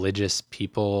bunch of religious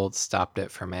people stopped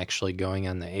it from actually going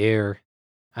on the air.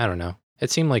 I don't know.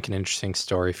 It seemed like an interesting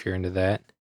story if you're into that.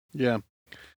 Yeah.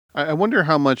 I wonder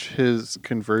how much his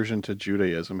conversion to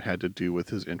Judaism had to do with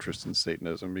his interest in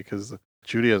Satanism, because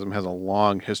Judaism has a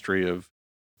long history of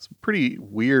some pretty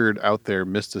weird out there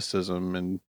mysticism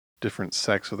and different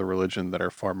sects of the religion that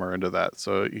are far more into that.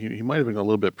 So he might have been a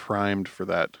little bit primed for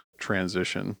that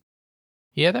transition.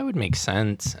 Yeah, that would make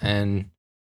sense. And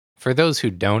for those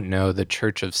who don't know, the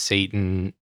Church of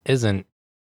Satan isn't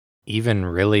even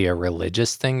really a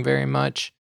religious thing very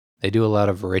much. They do a lot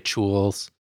of rituals.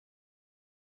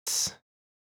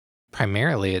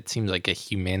 Primarily, it seems like a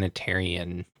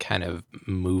humanitarian kind of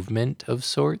movement of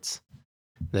sorts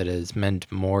that is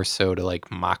meant more so to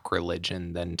like mock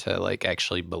religion than to like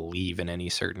actually believe in any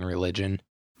certain religion.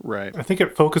 Right. I think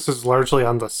it focuses largely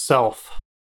on the self.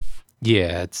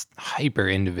 Yeah, it's hyper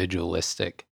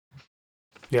individualistic.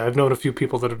 Yeah, I've known a few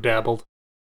people that have dabbled.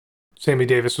 Sammy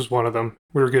Davis was one of them.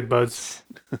 We were good buds.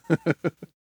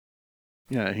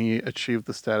 Yeah, he achieved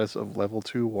the status of level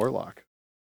 2 warlock,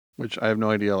 which I have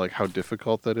no idea like how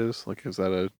difficult that is. Like, is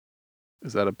that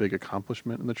a big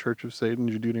accomplishment in the Church of Satan?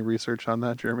 Did you do any research on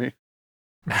that, Jeremy?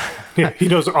 Yeah, he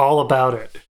knows all about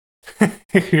it.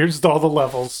 Here's all the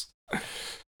levels.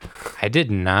 I did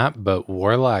not, but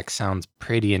warlock sounds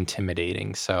pretty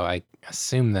intimidating, so I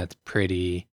assume that's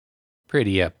pretty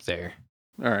up there.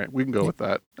 All right, we can go with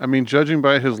that. I mean, judging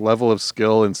by his level of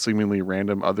skill and seemingly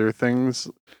random other things,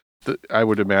 I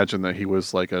would imagine that he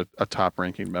was like a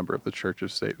top-ranking member of the Church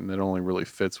of Satan. It only really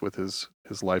fits with his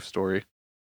life story.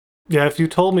 Yeah, if you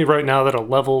told me right now that a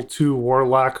level 2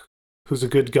 warlock who's a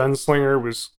good gunslinger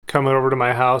was coming over to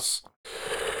my house,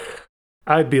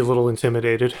 I'd be a little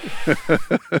intimidated.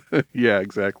 Yeah,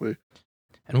 exactly.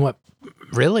 And what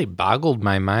really boggled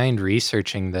my mind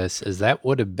researching this is that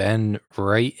would have been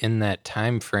right in that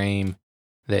time frame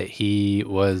that he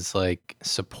was like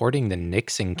supporting the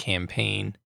Nixon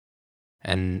campaign.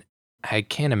 And I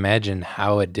can't imagine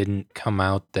how it didn't come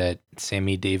out that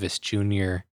Sammy Davis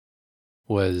Jr.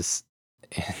 was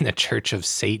in the Church of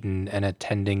Satan and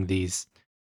attending these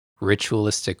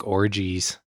ritualistic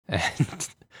orgies and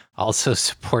also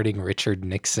supporting Richard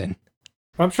Nixon.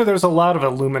 I'm sure there's a lot of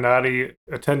Illuminati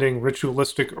attending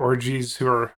ritualistic orgies who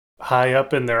are high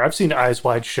up in there. I've seen Eyes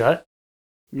Wide Shut.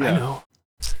 Yeah. I know.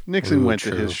 Nixon Ooh, went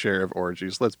to true. his share of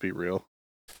orgies, let's be real.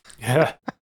 Yeah.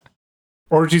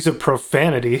 Orgies of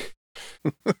profanity.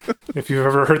 If you've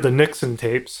ever heard the Nixon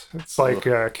tapes, it's like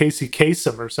Casey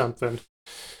Kasem or something.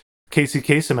 Casey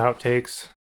Kasem outtakes.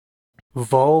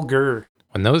 Vulgar.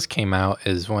 When those came out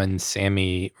is when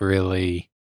Sammy really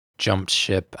jumped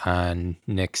ship on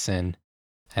Nixon,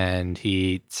 and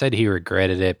he said he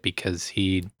regretted it because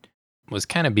he was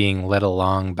kind of being led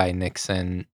along by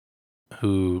Nixon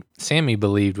who Sammy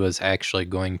believed was actually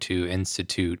going to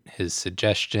institute his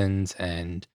suggestions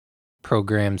and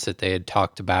programs that they had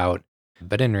talked about.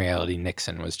 But in reality,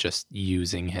 Nixon was just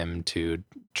using him to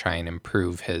try and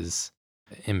improve his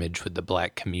image with the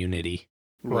black community.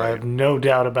 Well, I have no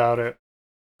doubt about it.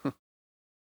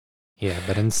 Yeah,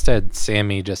 but instead,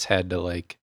 Sammy just had to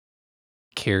like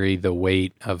carry the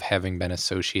weight of having been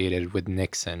associated with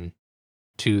Nixon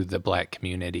to the black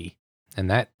community. And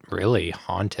that really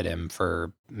haunted him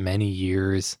for many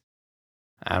years.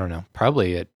 I don't know,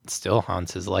 probably it still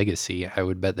haunts his legacy. I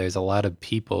would bet there's a lot of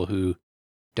people who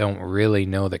don't really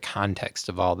know the context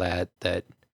of all that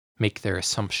make their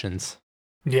assumptions.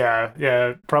 Yeah,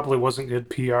 it probably wasn't good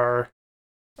PR.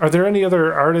 Are there any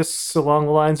other artists along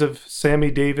the lines of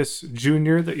Sammy Davis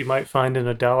Jr. that you might find in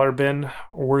a dollar bin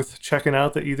worth checking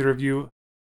out that either of you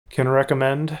can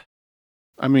recommend?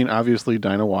 I mean, obviously,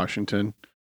 Dinah Washington,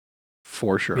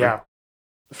 for sure. Yeah.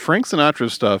 Frank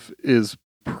Sinatra's stuff is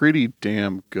pretty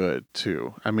damn good,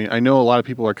 too. I mean, I know a lot of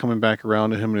people are coming back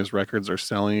around to him and his records are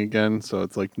selling again, so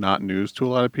it's like not news to a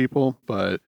lot of people,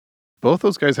 but both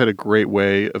those guys had a great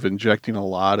way of injecting a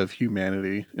lot of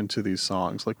humanity into these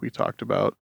songs, like we talked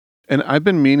about. And I've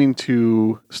been meaning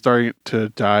to start to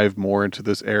dive more into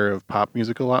this era of pop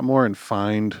music a lot more and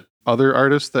find other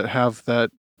artists that have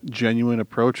that genuine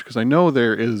approach, because I know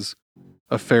there is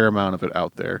a fair amount of it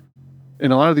out there.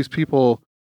 And a lot of these people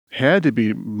had to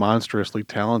be monstrously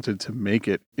talented to make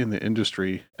it in the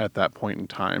industry at that point in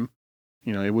time.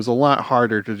 You know, it was a lot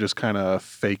harder to just kind of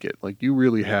fake it. Like, you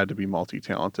really had to be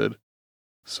multi-talented.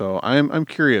 So I'm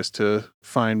curious to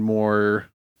find more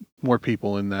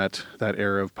people in that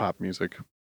era of pop music.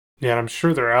 Yeah, and I'm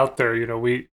sure they're out there. You know,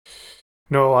 we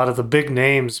know a lot of the big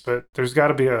names, but there's got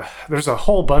to be there's a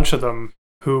whole bunch of them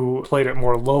who played at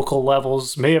more local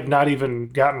levels, may have not even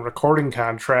gotten recording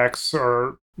contracts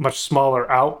or much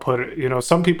smaller output. You know,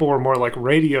 some people were more like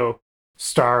radio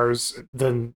stars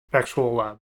than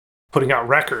actual putting out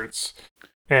records.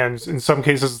 And in some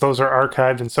cases, those are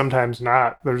archived and sometimes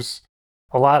not. There's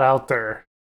a lot out there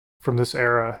from this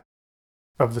era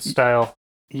of the style.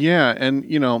 Yeah, and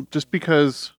you know, just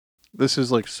because this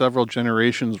is like several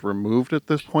generations removed at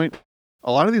this point,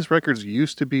 a lot of these records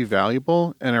used to be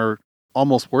valuable and are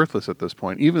almost worthless at this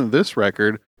point. Even this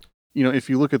record, you know, if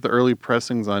you look at the early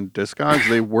pressings on Discogs,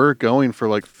 they were going for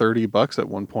like $30 at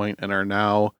one point and are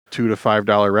now $2 to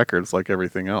 $5 records like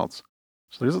everything else.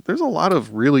 So there's a lot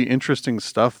of really interesting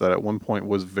stuff that at one point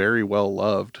was very well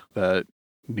loved that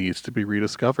needs to be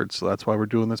rediscovered. So that's why we're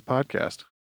doing this podcast.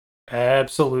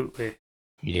 Absolutely.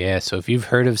 Yeah, so if you've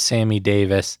heard of Sammy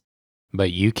Davis,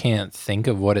 but you can't think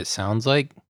of what it sounds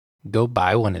like, go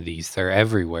buy one of these. They're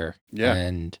everywhere. Yeah.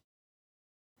 And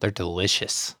they're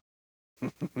delicious.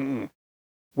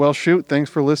 Well, shoot, thanks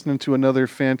for listening to another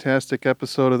fantastic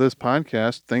episode of this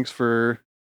podcast. Thanks for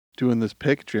doing this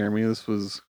pick, Jeremy. This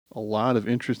was a lot of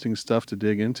interesting stuff to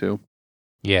dig into.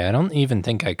 Yeah, I don't even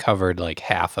think I covered like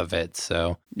half of it.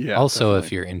 So Yeah. also, definitely.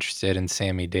 if you're interested in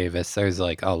Sammy Davis, there's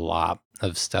like a lot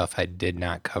of stuff I did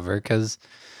not cover because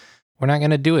we're not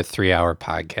going to do a 3-hour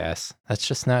podcast. That's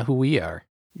just not who we are.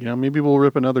 You know, maybe we'll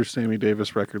rip another Sammy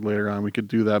Davis record later on. We could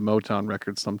do that Motown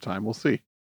record sometime. We'll see.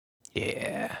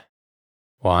 Yeah.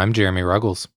 Well, I'm Jeremy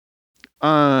Ruggles.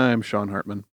 I'm Sean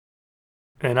Hartman.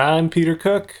 And I'm Peter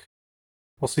Cook.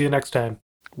 We'll see you next time.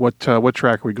 What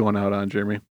track are we going out on,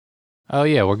 Jeremy? Oh,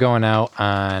 yeah, we're going out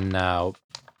on,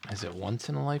 is it Once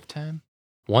in a Lifetime?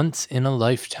 Once in a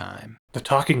Lifetime. The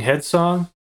Talking Head song?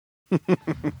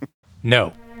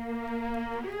 No.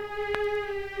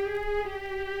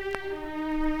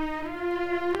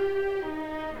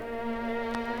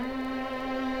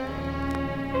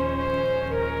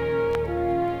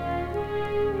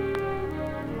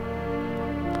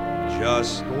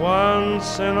 Just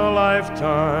once in a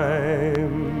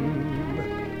lifetime,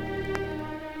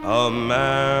 a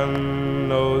man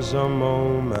knows a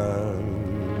moment,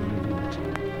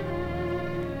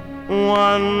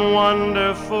 one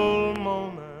wonderful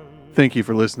moment. Thank you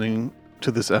for listening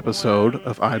to this episode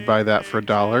of I'd Buy That for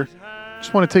 $1.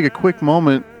 Just want to take a quick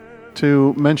moment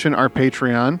to mention our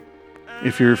Patreon.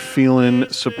 If you're feeling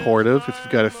supportive, if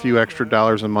you've got a few extra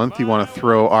dollars a month you want to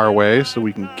throw our way so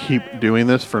we can keep doing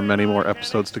this for many more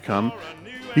episodes to come,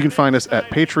 you can find us at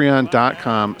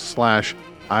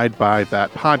patreon.com/I'd Buy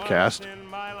That Podcast.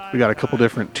 We got a couple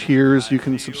different tiers you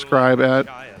can subscribe at.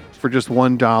 For just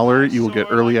 $1, you will get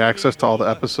early access to all the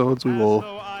episodes. We will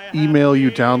email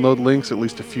you download links at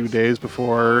least a few days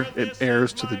before it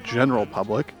airs to the general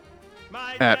public.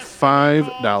 At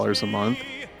 $5 a month,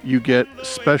 you get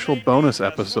special bonus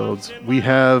episodes. We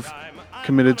have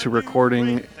committed to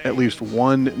recording at least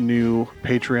one new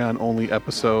Patreon-only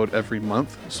episode every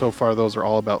month. So far, those are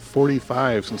all about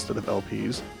 45s instead of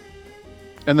LPs.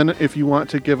 And then if you want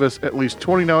to give us at least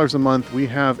 $20 a month, we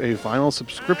have a vinyl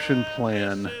subscription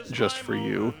plan just for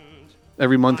you.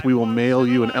 Every month we will mail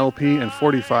you an LP and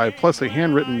 45 plus a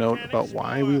handwritten note about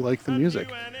why we like the music.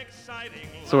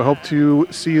 So I hope to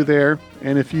see you there.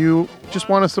 And if you just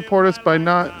want to support us but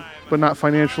not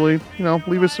financially,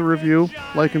 leave us a review,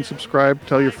 like and subscribe,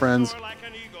 tell your friends.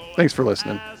 Thanks for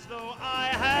listening.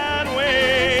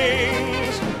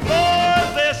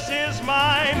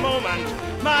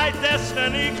 My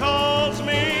destiny calls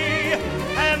me,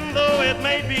 and though it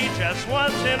may be just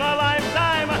once in a lifetime,